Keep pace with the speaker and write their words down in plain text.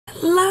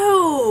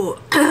Hello!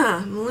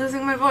 I'm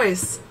losing my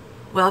voice.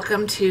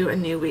 Welcome to a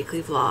new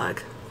weekly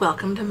vlog.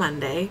 Welcome to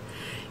Monday.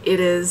 It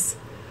is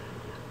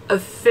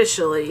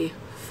officially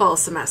fall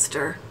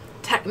semester.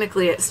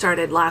 Technically it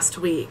started last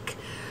week,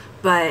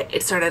 but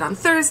it started on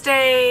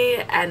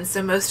Thursday, and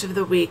so most of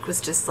the week was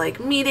just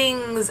like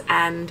meetings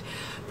and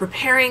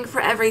preparing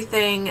for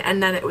everything,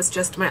 and then it was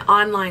just my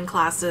online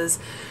classes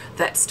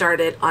that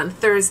started on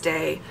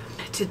Thursday.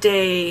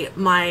 Today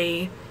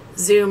my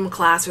Zoom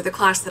class, or the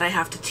class that I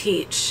have to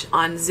teach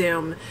on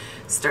Zoom,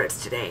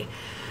 starts today.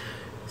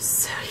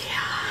 So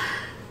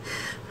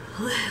yeah,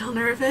 a little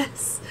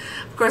nervous.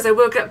 Of course, I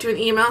woke up to an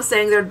email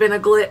saying there had been a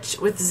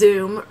glitch with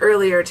Zoom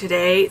earlier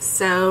today,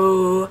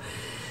 so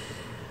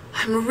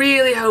I'm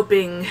really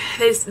hoping.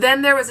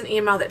 Then there was an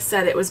email that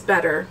said it was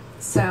better,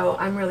 so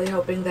I'm really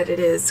hoping that it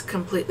is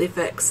completely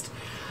fixed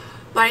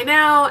by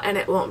now and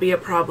it won't be a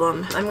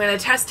problem. I'm going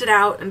to test it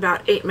out in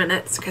about 8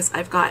 minutes because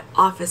I've got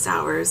office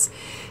hours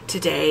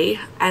today,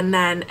 and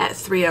then at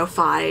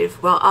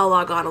 3:05, well, I'll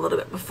log on a little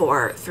bit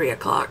before 3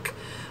 o'clock,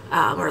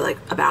 or like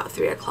about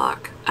 3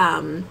 o'clock.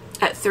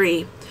 At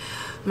 3,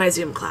 my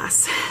Zoom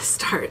class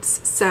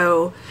starts,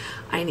 so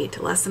I need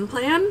to lesson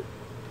plan.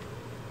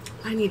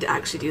 I need to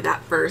actually do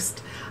that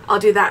first. I'll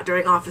do that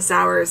during office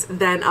hours,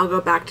 then I'll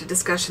go back to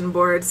discussion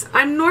boards.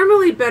 I'm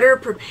normally better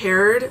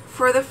prepared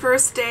for the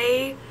first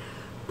day,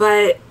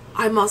 but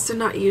I'm also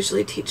not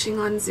usually teaching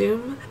on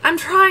Zoom. I'm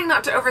trying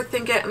not to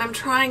overthink it, and I'm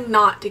trying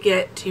not to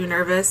get too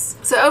nervous.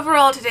 So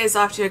overall, today's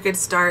off to a good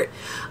start.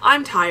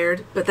 I'm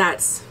tired, but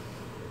that's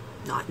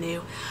not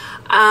new.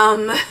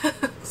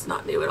 It's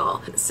not new at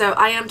all. So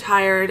I am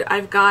tired.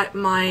 I've got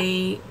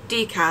my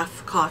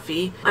decaf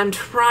coffee. I'm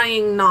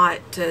trying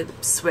not to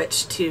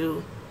switch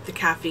to the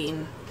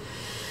caffeine.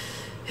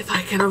 If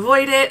I can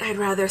avoid it, I'd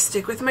rather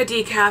stick with my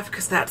decaf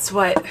because that's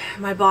what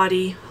my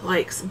body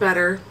likes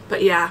better.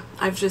 But yeah,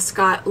 I've just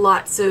got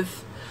lots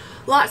of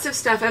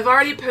stuff. I've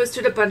already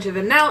posted a bunch of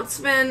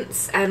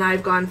announcements, and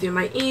I've gone through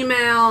my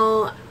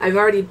email. I've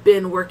already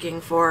been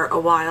working for a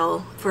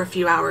while, for a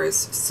few hours,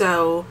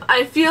 so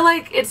I feel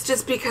like it's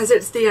just because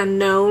it's the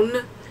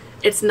unknown.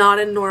 It's not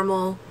a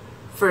normal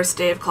first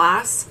day of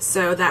class,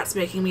 so that's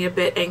making me a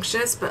bit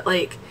anxious, but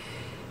like,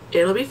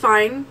 it'll be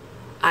fine.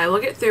 I will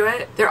get through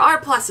it. There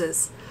are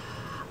pluses.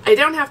 I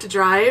don't have to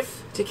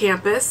drive to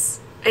campus.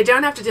 I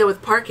don't have to deal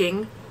with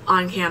parking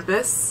on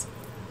campus.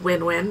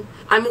 Win-win.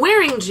 I'm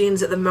wearing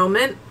jeans at the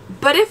moment,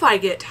 but if I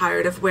get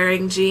tired of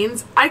wearing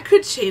jeans, I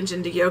could change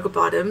into yoga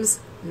bottoms.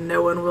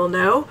 No one will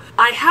know.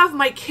 I have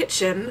my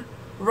kitchen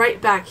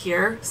right back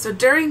here, so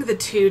during the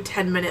 2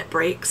 10-minute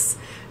breaks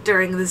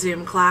during the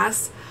Zoom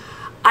class,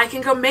 I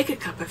can go make a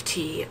cup of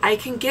tea. I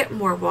can get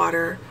more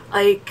water.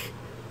 Like,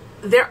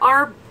 there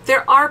are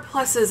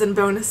pluses and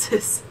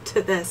bonuses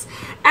to this.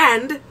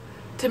 And,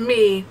 to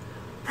me,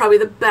 probably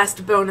the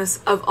best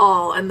bonus of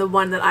all, and the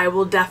one that I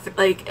will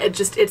definitely, like,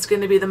 it's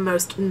going to be the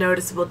most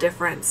noticeable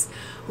difference.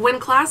 When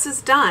class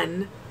is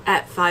done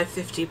at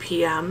 5:50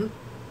 p.m.,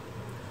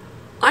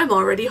 I'm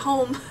already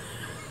home.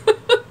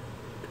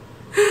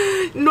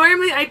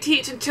 Normally I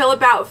teach until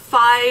about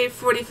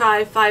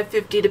 5:45,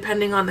 5:50,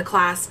 depending on the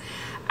class,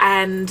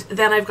 and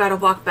then I've got to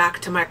walk back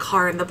to my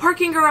car in the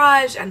parking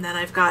garage, and then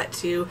I've got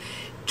to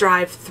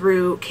drive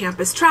through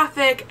campus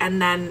traffic, and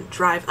then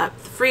drive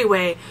up the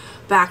freeway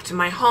back to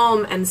my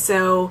home. And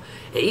so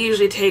it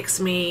usually takes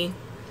me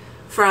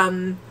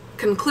from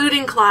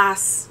concluding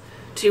class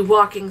to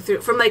walking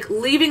through, from like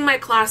leaving my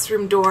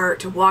classroom door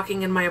to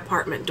walking in my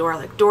apartment door,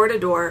 like door to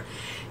door,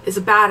 is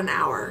about an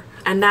hour.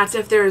 And that's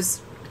if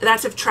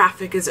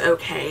traffic is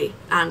okay,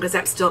 because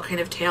that's still kind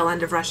of tail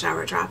end of rush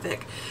hour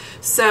traffic.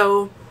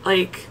 So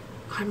like,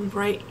 I'm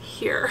right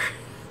here.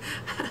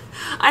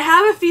 I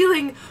have a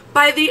feeling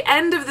by the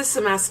end of the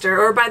semester,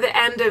 or by the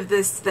end of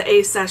the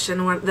A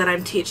session that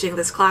I'm teaching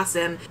this class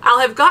in, I'll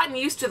have gotten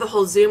used to the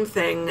whole Zoom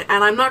thing,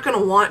 and I'm not going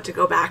to want to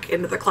go back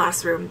into the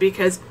classroom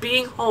because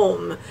being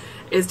home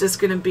is just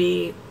going to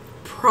be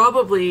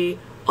probably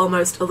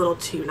almost a little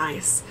too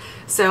nice.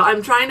 So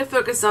I'm trying to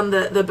focus on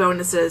the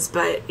bonuses,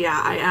 but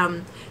yeah, I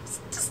am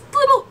just a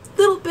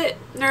little bit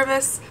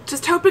nervous.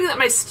 Just hoping that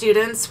my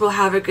students will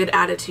have a good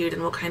attitude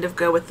and will kind of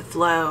go with the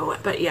flow.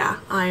 But yeah,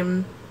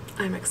 I'm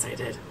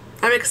excited.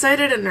 I'm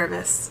excited and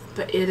nervous,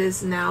 but it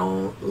is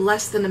now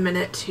less than a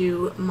minute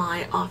to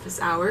my office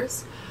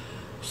hours,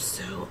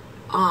 so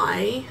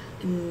I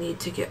need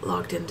to get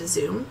logged into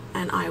Zoom,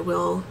 and I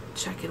will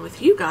check in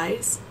with you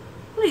guys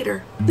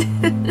later.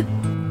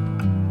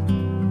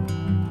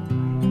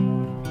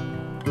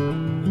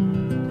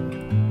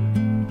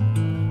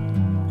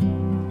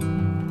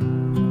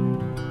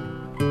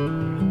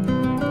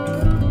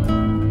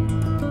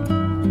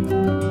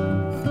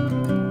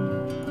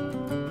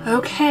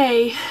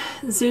 Okay,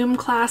 Zoom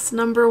class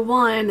number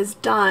 1 is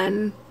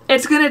done.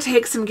 It's gonna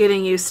take some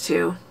getting used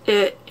to.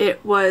 It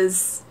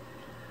was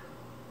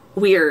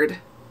weird.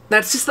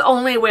 That's just the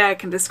only way I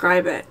can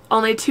describe it.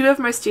 Only 2 of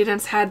my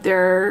students had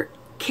their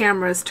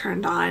cameras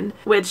turned on,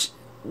 which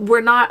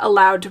we're not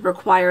allowed to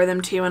require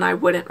them to, and I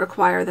wouldn't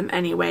require them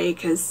anyway,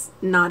 because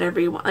not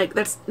everyone, like,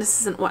 this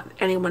isn't what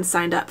anyone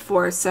signed up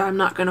for, so I'm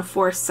not going to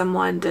force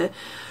someone to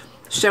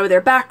show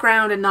their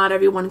background, and not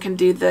everyone can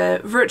do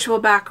the virtual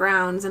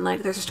backgrounds, and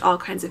like there's just all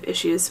kinds of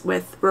issues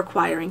with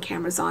requiring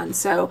cameras on,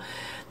 so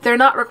they're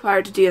not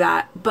required to do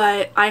that.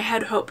 But I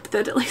had hoped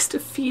that at least a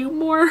few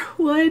more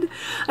would.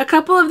 A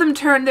couple of them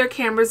turned their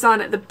cameras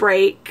on at the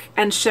break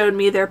and showed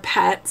me their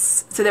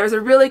pets. So there was a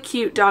really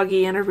cute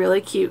doggy and a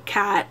really cute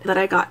cat that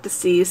I got to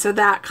see, so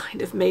that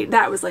kind of made,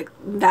 that was like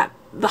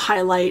the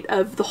highlight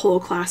of the whole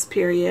class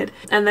period.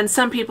 And then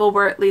some people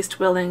were at least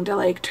willing to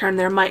like turn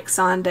their mics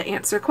on to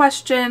answer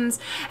questions,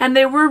 and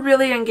they were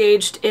really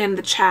engaged in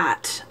the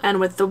chat and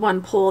with the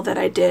one poll that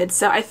I did.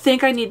 So I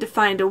think I need to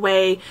find a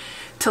way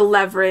to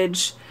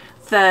leverage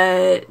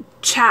the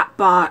chat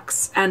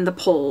box and the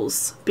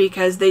polls,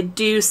 because they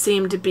do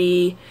seem to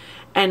be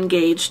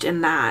engaged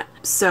in that.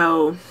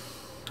 So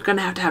I'm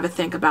gonna have to have a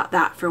think about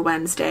that for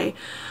Wednesday.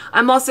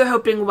 I'm also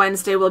hoping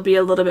Wednesday will be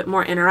a little bit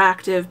more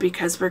interactive,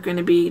 because we're going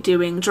to be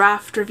doing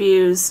draft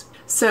reviews.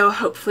 So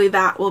hopefully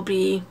that will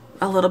be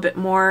a little bit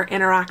more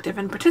interactive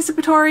and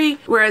participatory.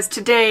 Whereas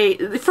today,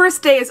 the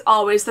first day is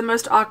always the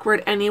most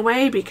awkward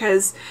anyway,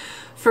 because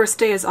first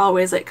day is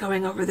always like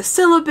going over the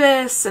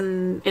syllabus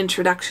and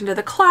introduction to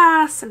the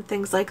class and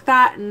things like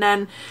that. And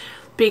then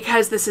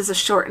because this is a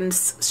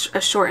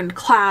shortened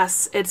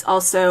class, it's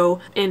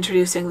also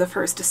introducing the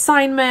first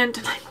assignment.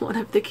 And like one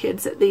of the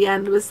kids at the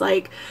end was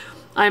like,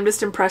 "I'm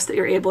just impressed that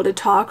you're able to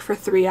talk for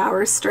 3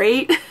 hours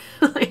straight."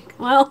 Like,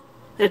 well,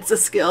 it's a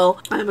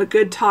skill. I'm a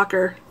good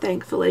talker,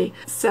 thankfully.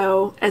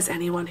 So, as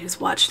anyone who's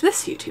watched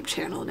this YouTube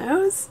channel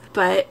knows.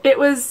 But it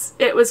was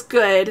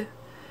good.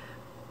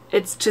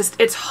 It's just,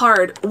 it's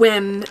hard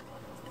when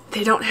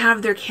they don't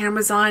have their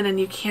cameras on and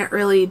you can't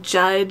really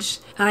judge.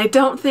 And I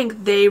don't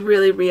think they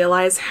really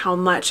realize how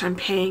much I'm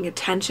paying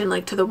attention,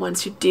 like, to the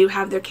ones who do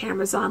have their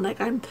cameras on.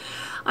 Like,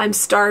 I'm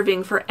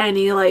starving for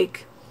any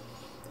like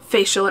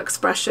facial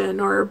expression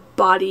or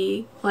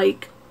body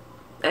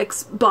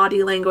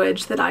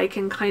language that I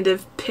can kind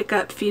of pick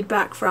up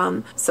feedback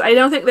from. So I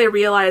don't think they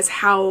realize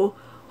how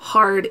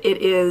hard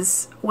it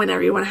is when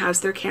everyone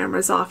has their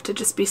cameras off to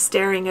just be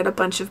staring at a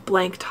bunch of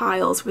blank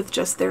tiles with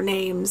just their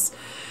names.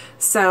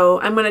 So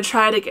I'm going to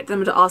try to get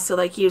them to also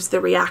like use the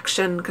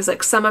reaction, because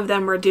like some of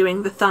them were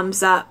doing the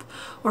thumbs up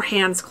or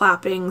hands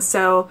clapping.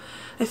 So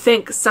I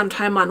think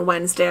sometime on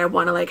Wednesday I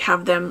want to like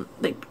have them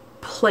like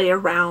play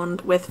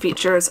around with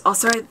features.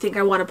 Also, I think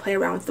I want to play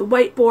around with the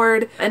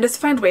whiteboard and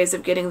just find ways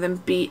of getting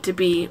them to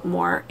be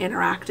more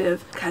interactive,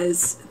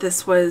 because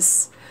this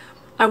was,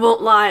 I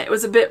won't lie, it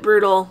was a bit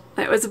brutal.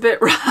 It was a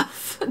bit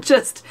rough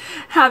just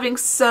having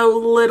so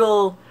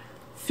little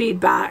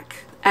feedback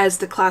as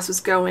the class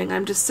was going.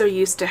 I'm just so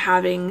used to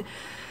having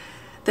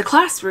the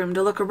classroom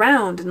to look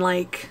around and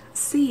like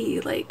see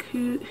like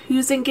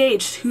who's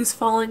engaged, who's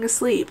falling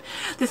asleep.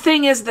 The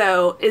thing is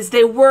though, is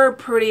they were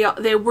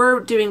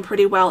doing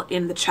pretty well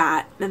in the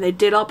chat, and they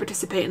did all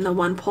participate in the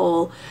one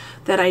poll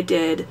that I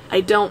did.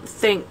 I don't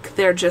think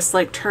they're just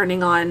like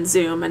turning on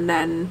Zoom and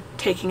then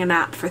taking a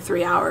nap for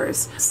 3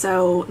 hours.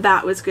 So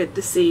that was good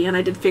to see, and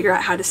I did figure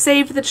out how to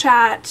save the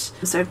chat,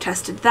 so I've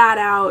tested that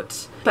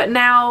out. But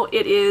now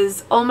it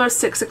is almost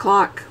 6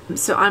 o'clock,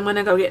 so I'm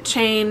gonna go get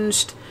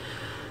changed.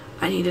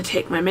 I need to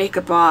take my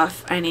makeup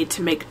off. I need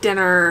to make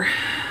dinner.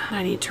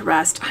 I need to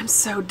rest. I'm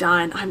so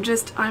done.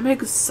 I'm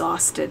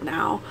exhausted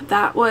now.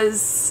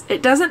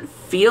 It doesn't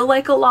feel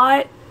like a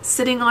lot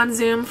sitting on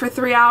Zoom for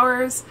 3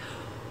 hours,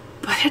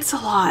 but it's a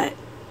lot.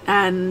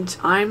 And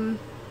I'm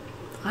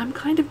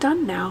kind of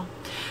done now.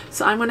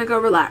 So I'm gonna go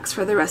relax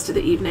for the rest of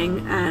the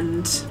evening,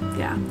 and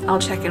yeah, I'll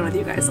check in with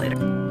you guys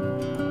later.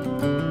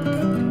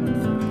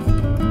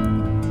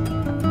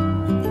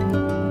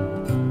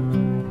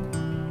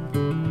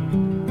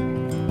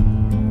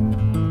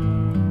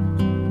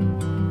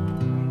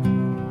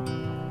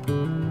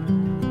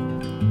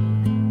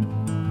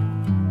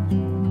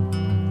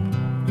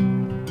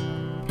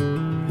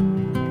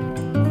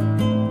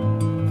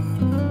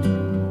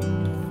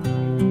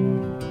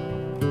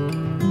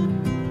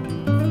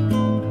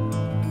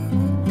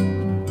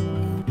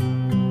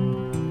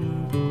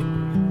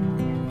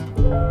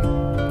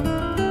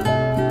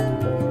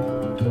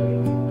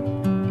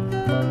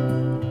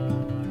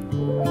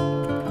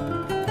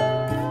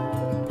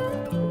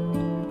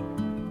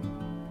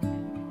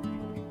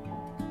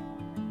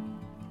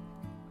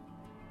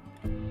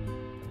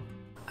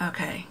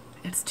 Okay,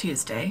 it's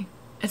Tuesday.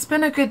 It's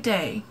been a good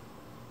day.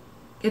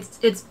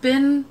 It's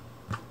been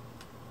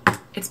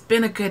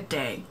a good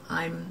day.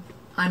 I'm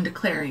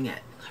declaring it.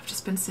 I've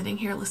just been sitting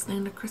here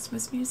listening to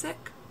Christmas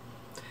music.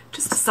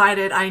 Just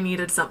decided I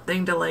needed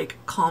something to like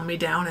calm me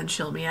down and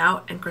chill me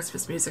out, and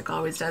Christmas music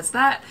always does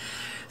that.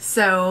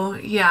 So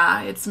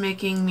yeah, it's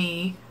making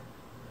me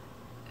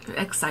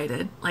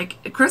excited.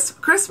 Like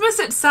Christmas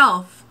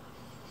itself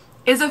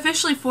is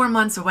officially 4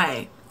 months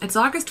away. It's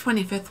August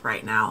 25th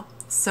right now.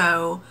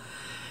 So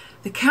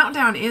The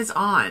countdown is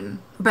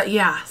on. But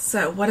yeah,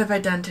 so what have I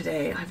done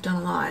today? I've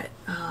done a lot.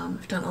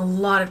 I've done a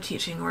lot of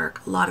teaching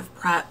work, a lot of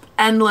prep,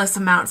 endless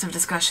amounts of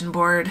discussion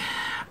board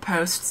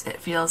posts,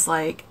 it feels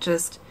like,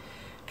 just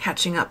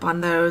catching up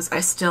on those.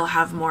 I still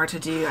have more to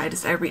do.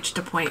 I reached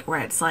a point where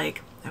it's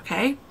like,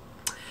 okay,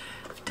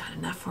 I've done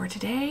enough for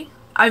today.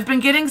 I've been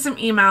getting some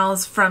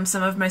emails from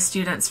some of my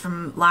students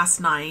from last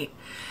night,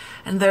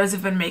 and those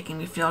have been making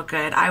me feel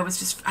good. I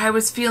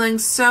was feeling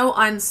so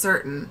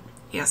uncertain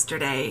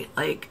yesterday,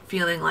 like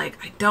feeling like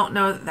I don't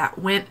know that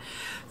went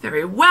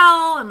very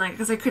well, and like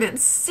because I couldn't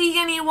see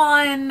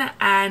anyone,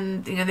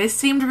 and you know, they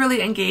seemed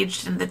really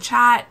engaged in the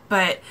chat,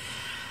 but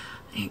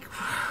like,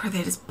 were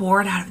they just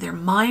bored out of their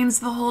minds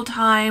the whole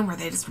time? Were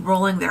they just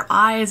rolling their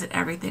eyes at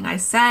everything I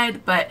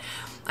said? But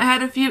I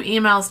had a few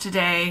emails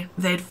today.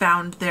 They'd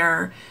found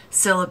their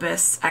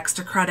syllabus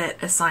extra credit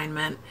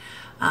assignment,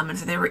 and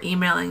so they were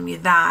emailing me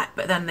that,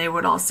 but then they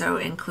would also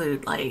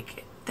include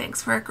like,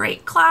 thanks for a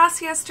great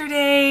class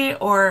yesterday,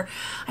 or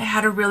I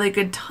had a really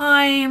good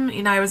time.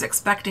 You know, I was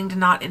expecting to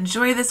not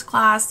enjoy this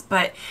class,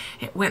 but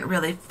it went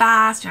really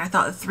fast. You know, I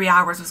thought the 3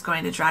 hours was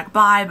going to drag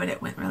by, but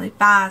it went really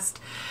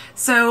fast.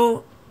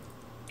 So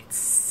it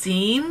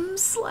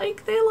seems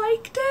like they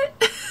liked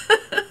it.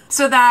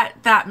 So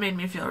that made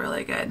me feel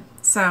really good.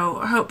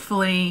 So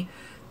hopefully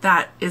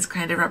that is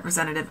kind of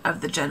representative of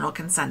the general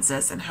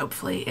consensus, and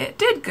hopefully it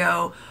did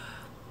go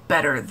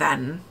better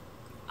than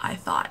I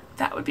thought.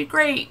 That would be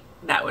great.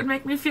 That would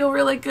make me feel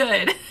really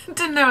good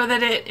to know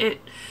that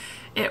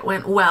it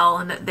went well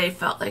and that they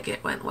felt like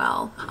it went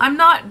well. I'm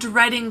not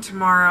dreading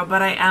tomorrow,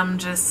 but I am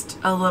just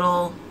a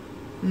little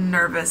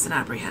nervous and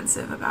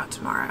apprehensive about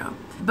tomorrow.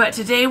 But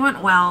today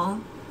went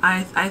well.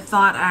 I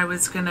thought I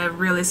was gonna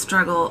really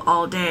struggle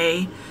all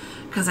day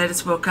because I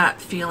just woke up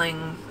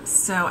feeling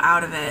so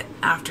out of it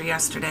after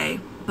yesterday.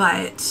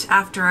 But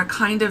after a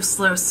kind of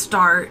slow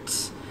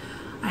start,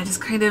 I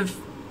just kind of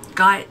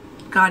got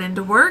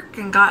into work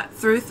and got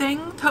through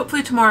things.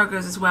 Hopefully tomorrow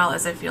goes as well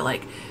as I feel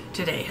like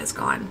today has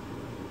gone.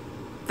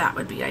 That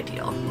would be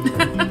ideal.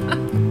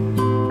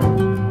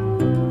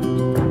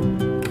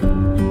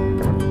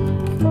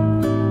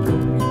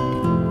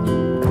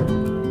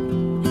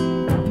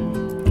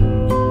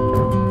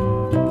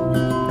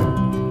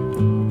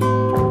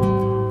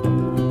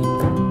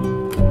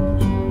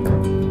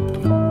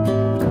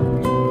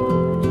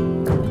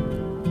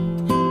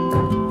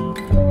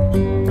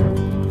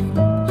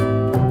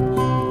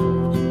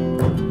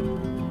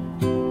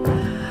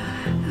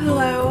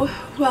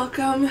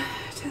 Welcome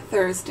to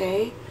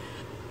Thursday.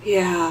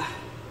 Yeah,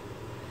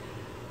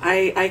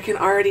 I can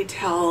already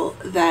tell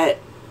that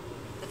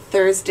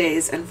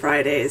Thursdays and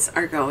Fridays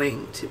are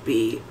going to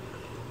be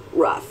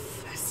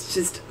rough. It's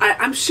just,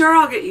 I'm sure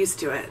I'll get used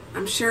to it.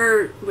 I'm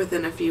sure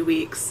within a few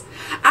weeks.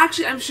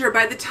 Actually, I'm sure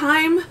by the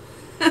time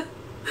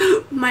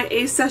my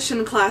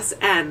A-session class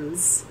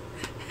ends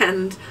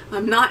and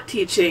I'm not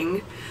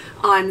teaching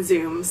on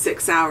Zoom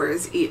 6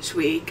 hours each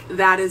week,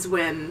 that is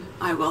when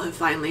I will have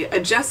finally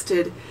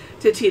adjusted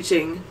to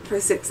teaching for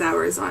 6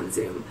 hours on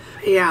Zoom.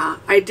 Yeah,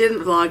 I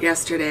didn't vlog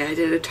yesterday. I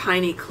did a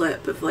tiny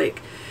clip of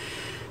like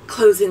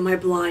closing my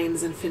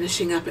blinds and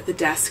finishing up at the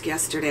desk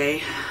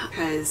yesterday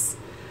because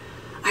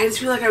I just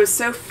feel like I was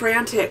so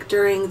frantic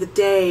during the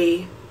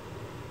day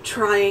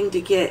trying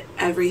to get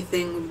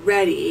everything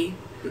ready,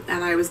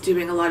 and I was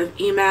doing a lot of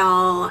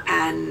email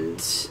and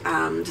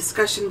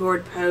discussion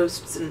board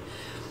posts and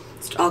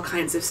just all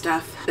kinds of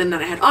stuff. And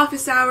then I had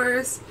office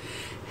hours,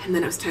 and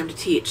then it was time to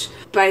teach.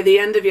 By the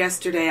end of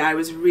yesterday, I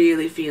was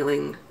really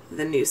feeling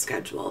the new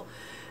schedule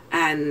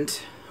and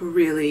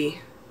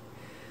really,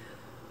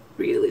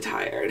 really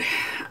tired.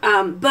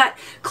 But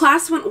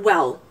class went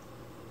well.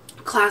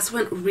 Class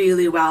went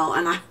really well,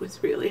 and I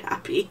was really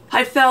happy.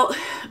 I felt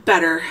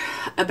better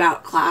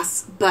about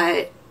class,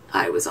 but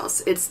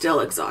it's still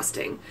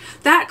exhausting.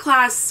 That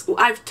class,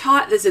 I've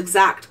taught this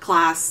exact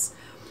class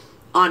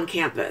on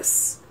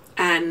campus,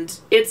 and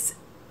it's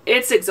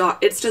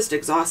just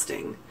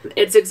exhausting.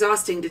 It's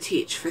exhausting to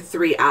teach for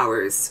 3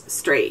 hours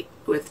straight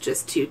with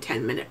just 2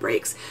 10-minute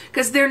breaks,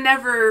 because they're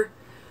never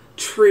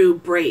true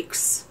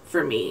breaks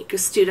for me,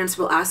 because students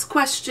will ask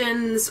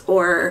questions,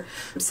 or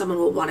someone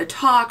will want to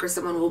talk, or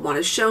someone will want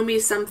to show me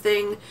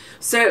something.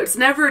 So it's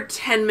never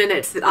 10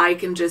 minutes that I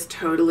can just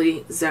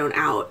totally zone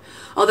out.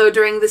 Although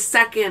during the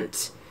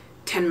second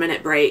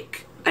 10-minute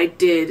break, I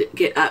did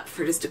get up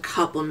for just a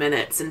couple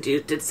minutes and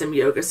did some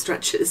yoga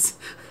stretches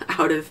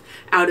out of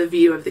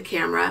view of the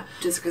camera,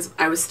 just because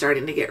I was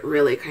starting to get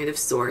really kind of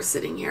sore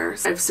sitting here.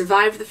 I've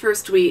survived the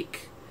first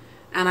week,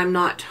 and I'm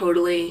not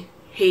totally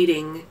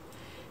hating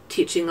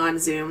teaching on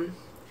Zoom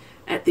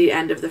at the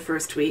end of the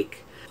first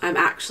week. I'm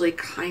actually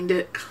kind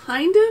of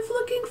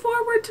looking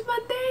forward to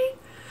Monday.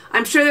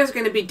 I'm sure there's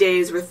going to be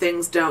days where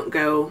things don't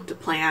go to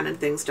plan and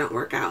things don't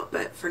work out,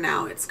 but for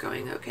now it's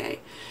going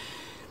okay.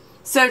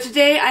 So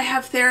today I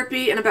have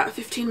therapy in about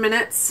 15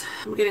 minutes.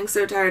 I'm getting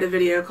so tired of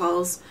video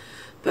calls,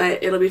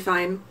 but it'll be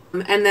fine.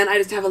 And then I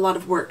just have a lot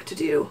of work to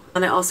do.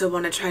 And I also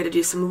want to try to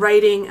do some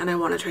writing, and I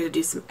want to try to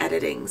do some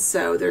editing.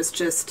 So there's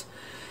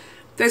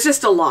there's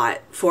just a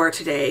lot for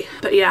today.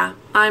 But yeah,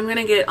 I'm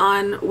gonna get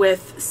on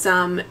with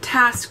some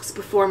tasks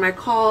before my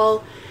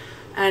call,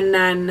 and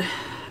then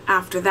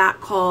after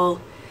that call,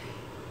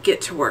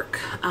 get to work,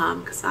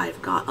 because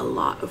I've got a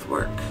lot of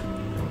work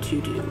to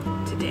do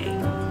today.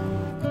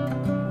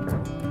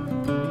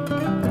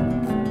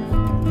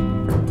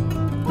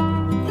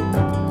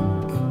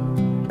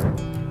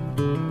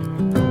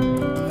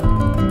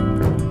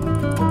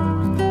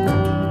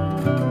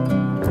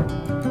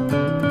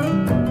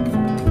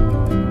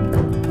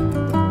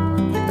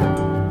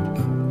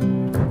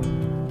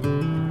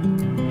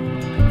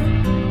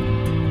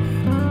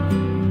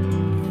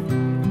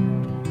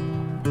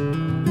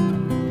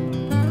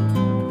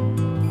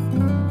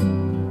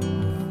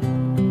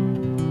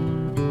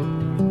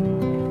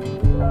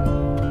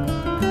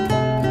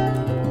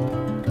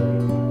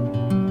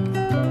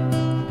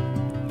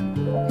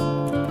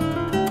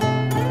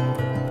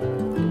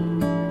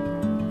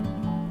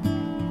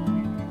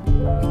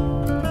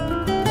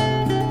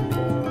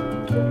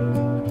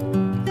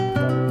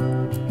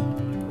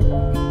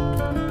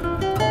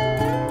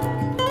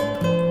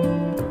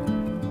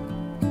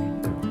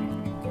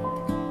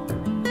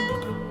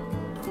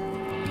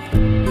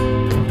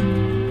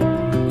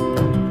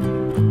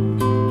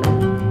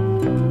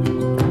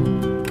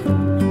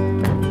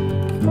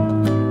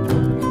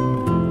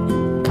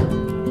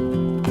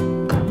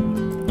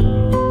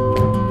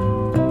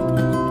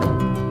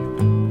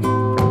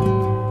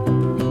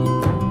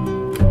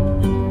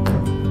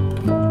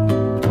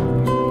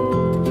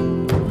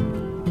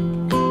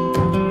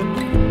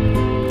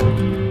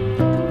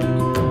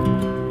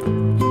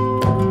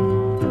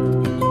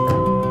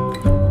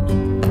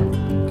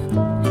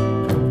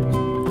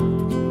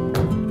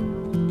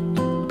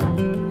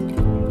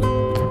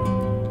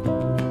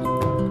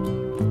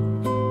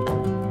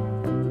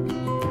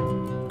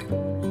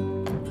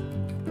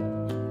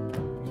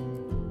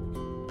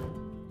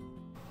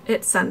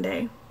 It's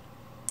Sunday.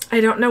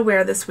 I don't know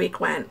where this week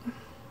went.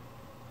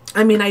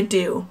 I mean, I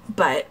do,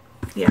 but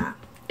yeah.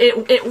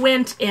 It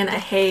went in a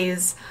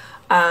haze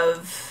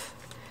of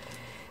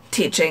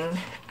teaching,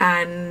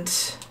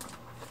 and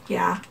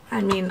yeah,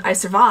 I mean, I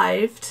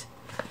survived.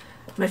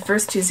 My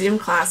first 2 Zoom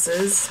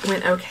classes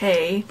went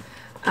okay.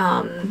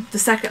 The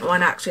second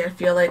one actually I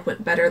feel like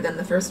went better than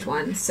the first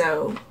one,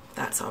 so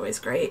that's always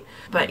great.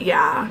 But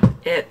yeah,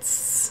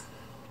 it's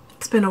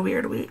been a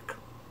weird week.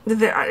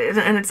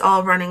 And it's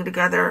all running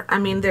together. I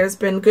mean, there's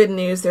been good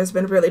news, there's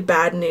been really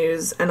bad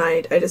news, and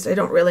I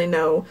don't really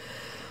know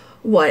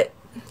what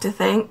to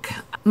think.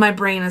 My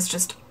brain is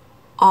just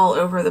all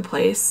over the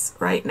place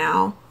right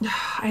now.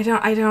 I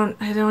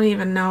don't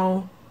even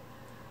know.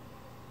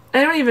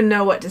 I don't even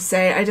know what to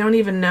say. I don't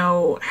even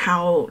know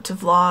how to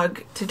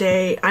vlog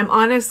today. I'm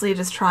honestly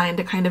just trying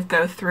to kind of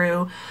go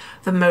through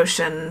the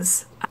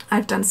motions.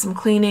 I've done some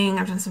cleaning,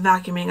 I've done some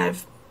vacuuming,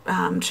 I've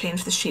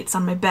changed the sheets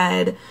on my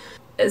bed.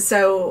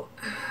 So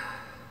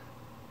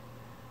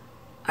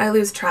I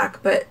lose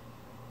track, but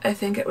I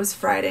think it was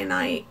Friday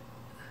night.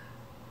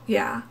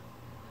 Yeah.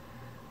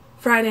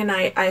 Friday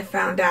night I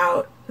found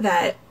out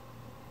that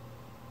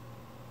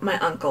my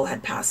uncle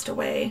had passed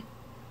away.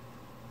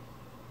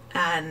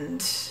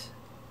 And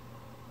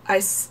I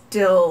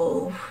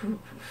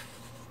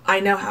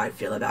know how I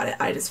feel about it.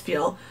 I just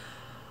feel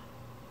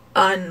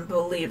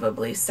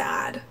unbelievably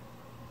sad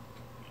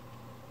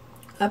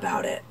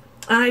about it.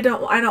 And I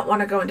don't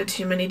want to go into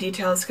too many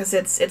details because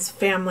it's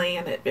family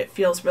and it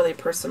feels really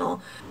personal.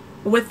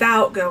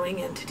 Without going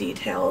into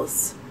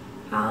details,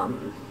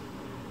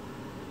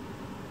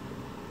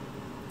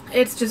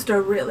 it's just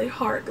a really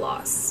hard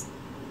loss.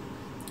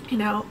 You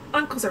know,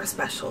 uncles are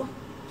special.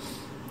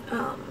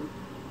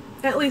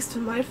 At least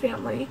in my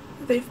family,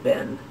 they've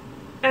been.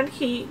 And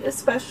he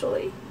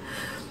especially.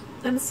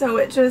 And so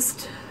it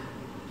just...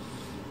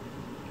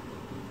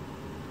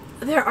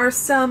 There are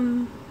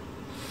some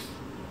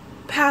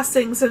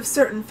passings of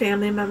certain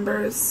family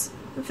members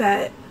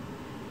that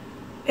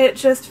it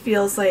just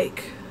feels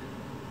like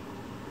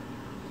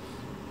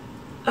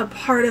a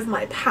part of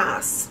my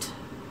past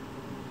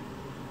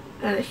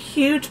and a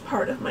huge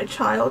part of my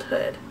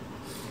childhood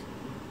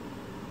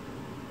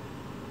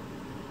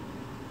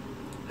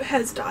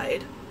has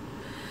died.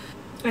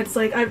 It's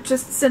like I've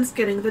just, since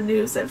getting the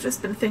news, I've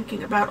just been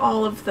thinking about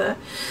all of the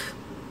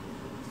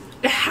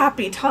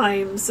happy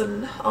times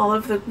and all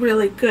of the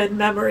really good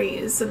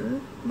memories.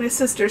 And my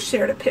sister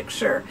shared a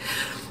picture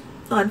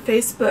on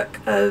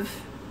Facebook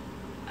of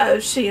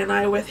she and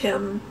I with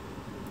him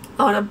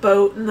on a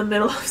boat in the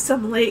middle of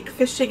some lake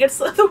fishing. It's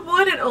the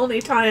one and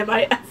only time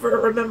I ever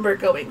remember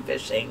going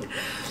fishing.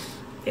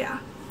 Yeah,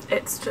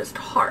 it's just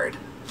hard.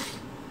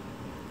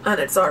 And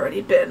it's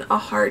already been a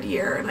hard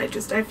year, and I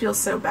feel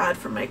so bad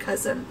for my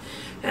cousin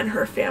and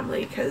her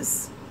family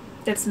because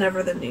it's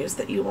never the news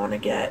that you want to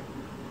get.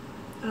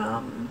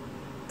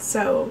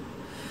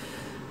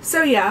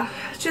 So yeah,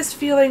 just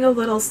feeling a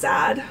little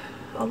sad,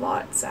 a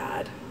lot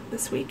sad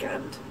this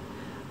weekend.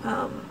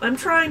 I'm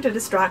trying to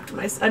distract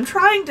myself. I'm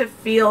trying to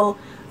feel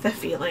the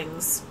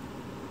feelings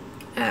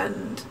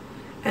and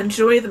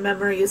enjoy the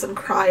memories and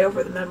cry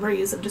over the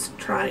memories and just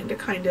trying to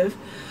kind of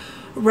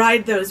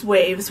ride those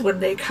waves when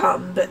they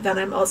come, but then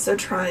I'm also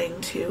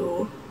trying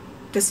to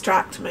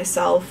distract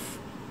myself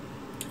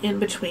in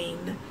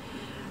between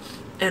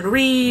and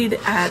read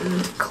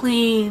and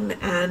clean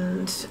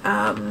and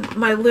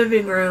my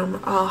living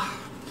room. Oh,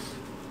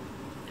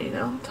 you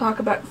know, talk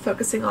about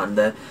focusing on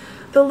the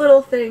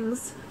little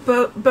things.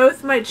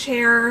 Both my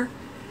chair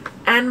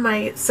and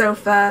my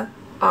sofa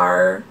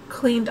are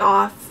cleaned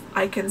off.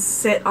 I can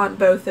sit on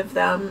both of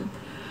them.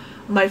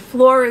 My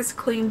floor is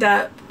cleaned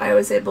up. I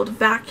was able to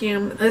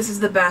vacuum. This is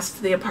the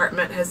best the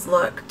apartment has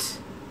looked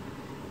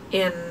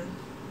in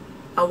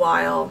a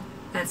while.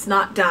 And it's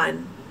not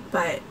done,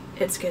 but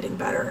it's getting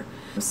better.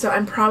 So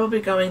I'm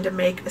probably going to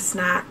make a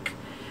snack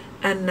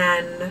and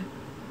then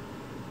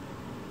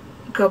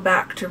go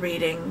back to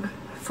reading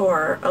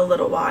for a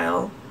little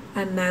while.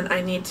 And then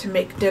I need to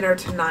make dinner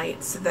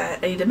tonight, so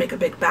that I need to make a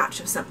big batch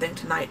of something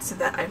tonight so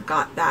that I've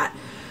got that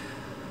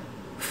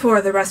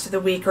for the rest of the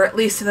week, or at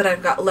least so that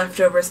I've got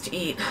leftovers to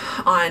eat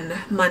on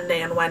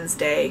Monday and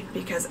Wednesday,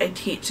 because I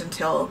teach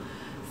until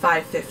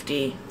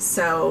 5:50,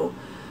 so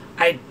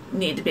I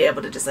need to be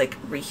able to just like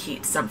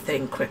reheat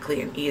something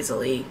quickly and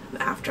easily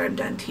after I'm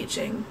done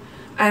teaching.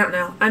 I don't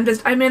know.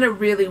 I'm in a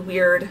really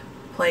weird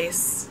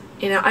place.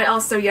 You know, I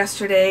also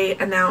yesterday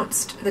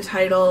announced the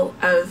title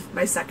of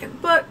my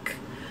second book,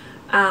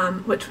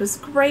 which was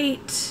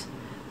great.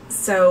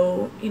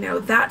 So, you know,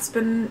 that's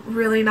been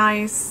really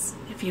nice.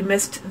 If you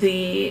missed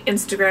the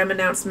Instagram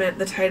announcement,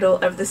 the title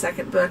of the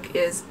second book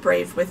is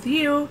Brave With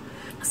You.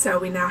 So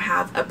we now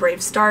have a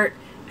Brave Start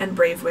and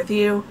Brave With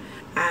You.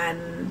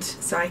 And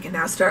so I can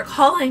now start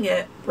calling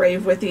it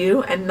Brave With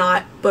You and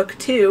not Book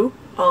 2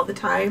 all the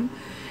time.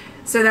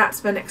 So that's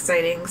been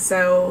exciting.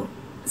 So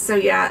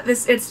yeah,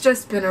 it's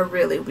just been a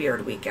really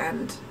weird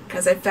weekend,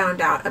 because I found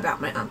out about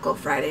my uncle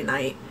Friday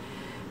night,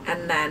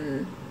 and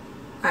then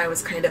I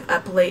was kind of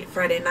up late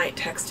Friday night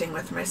texting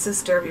with my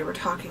sister. We were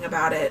talking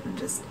about it and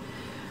just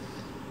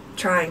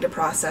trying to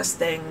process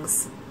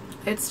things.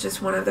 It's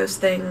just one of those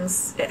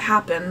things. It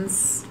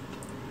happens.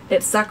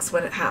 It sucks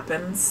when it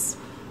happens.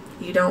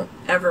 You don't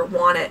ever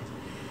want it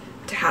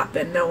to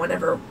happen. No one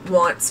ever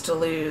wants to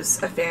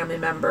lose a family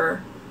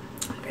member.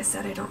 Like I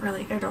said, I don't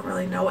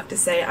really know what to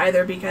say,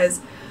 either because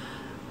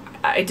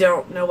I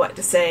don't know what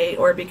to say,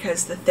 or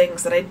because the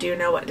things that I do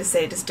know what to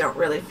say just don't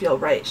really feel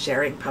right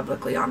sharing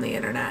publicly on the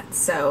internet.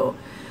 So,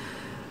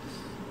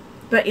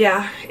 but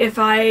yeah, if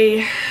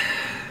I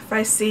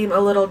seem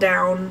a little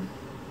down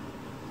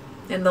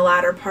in the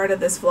latter part of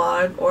this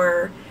vlog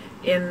or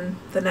in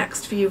the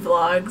next few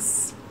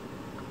vlogs,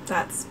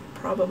 that's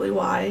probably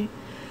why.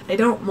 I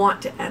don't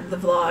want to end the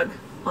vlog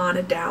on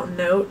a down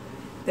note.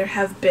 There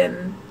have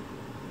been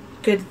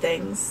good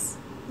things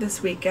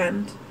this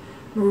weekend.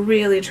 I'm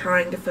really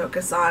trying to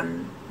focus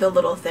on the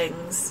little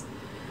things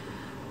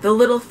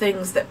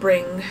that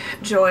bring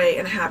joy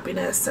and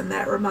happiness and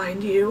that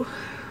remind you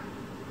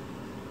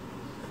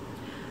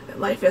that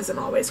life isn't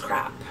always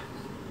crap.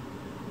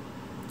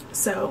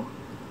 So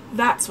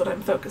that's what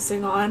I'm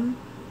focusing on.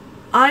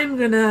 I'm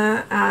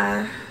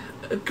gonna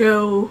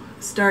go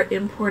start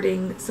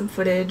importing some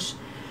footage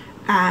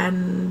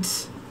and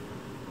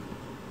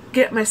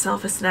get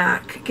myself a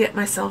snack, get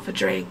myself a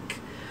drink,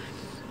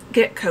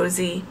 get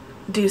cozy,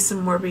 do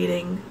some more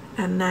reading,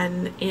 and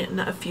then in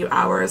a few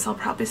hours I'll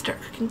probably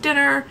start cooking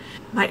dinner.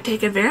 Might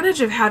take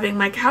advantage of having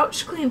my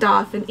couch cleaned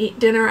off and eat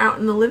dinner out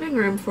in the living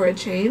room for a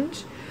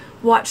change.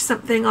 Watch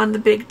something on the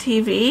big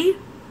TV.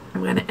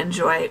 I'm going to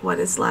enjoy what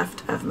is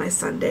left of my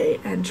Sunday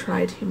and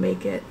try to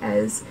make it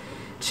as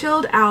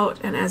chilled out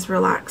and as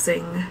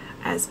relaxing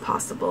as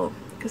possible,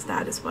 because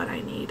that is what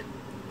I need.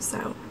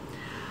 So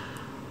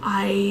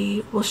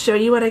I will show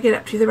you what I get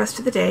up to the rest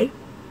of the day.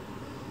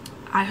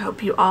 I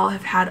hope you all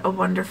have had a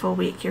wonderful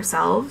week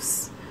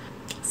yourselves.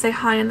 Say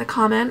hi in the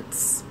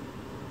comments.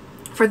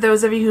 For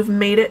those of you who've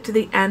made it to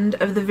the end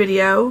of the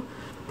video,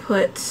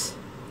 put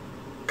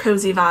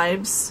cozy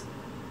vibes.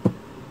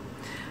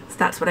 So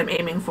that's what I'm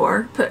aiming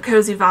for. Put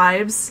cozy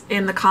vibes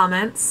in the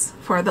comments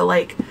for the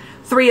like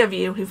 3 of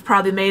you who've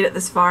probably made it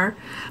this far.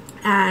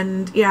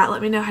 And yeah,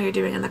 let me know how you're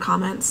doing in the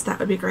comments. That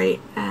would be great.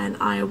 And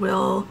I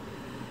will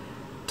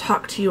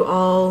talk to you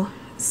all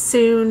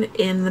soon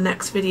in the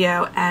next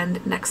video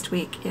and next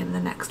week in the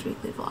next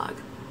weekly vlog.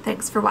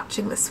 Thanks for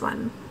watching this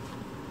one.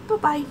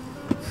 Bye-bye.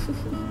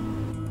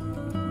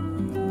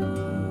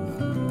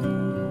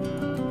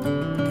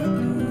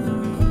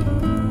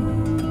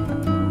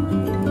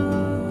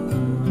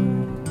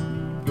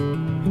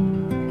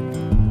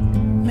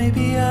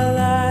 Maybe our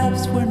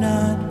lives were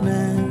not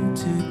meant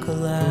to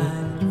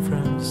collide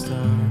from the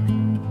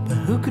start, but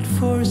who could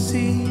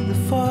foresee the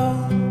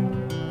fall?